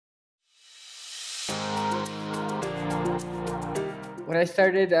When I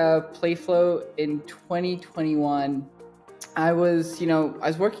started PlayFlow in 2021, I was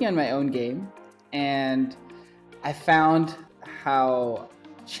working on my own game, and I found how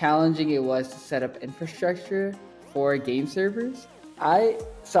challenging it was to set up infrastructure for game servers.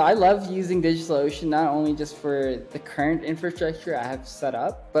 So I love using DigitalOcean not only just for the current infrastructure I have set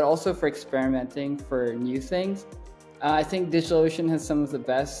up, but also for experimenting for new things. I think DigitalOcean has some of the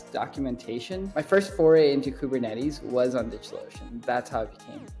best documentation. My first foray into Kubernetes was on DigitalOcean. That's how I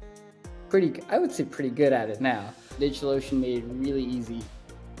became I would say pretty good at it now. DigitalOcean made it really easy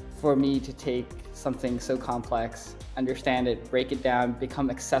for me to take something so complex, understand it, break it down,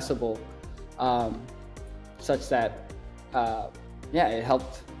 become accessible, such that, it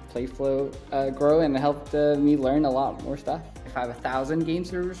helped PlayFlow grow, and it helped me learn a lot more stuff. If I have 1,000 game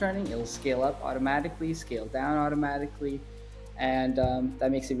servers running, it'll scale up automatically, scale down automatically, and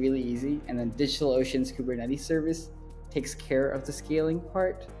that makes it really easy. And then DigitalOcean's Kubernetes service takes care of the scaling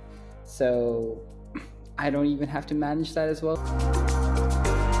part, so I don't even have to manage that as well.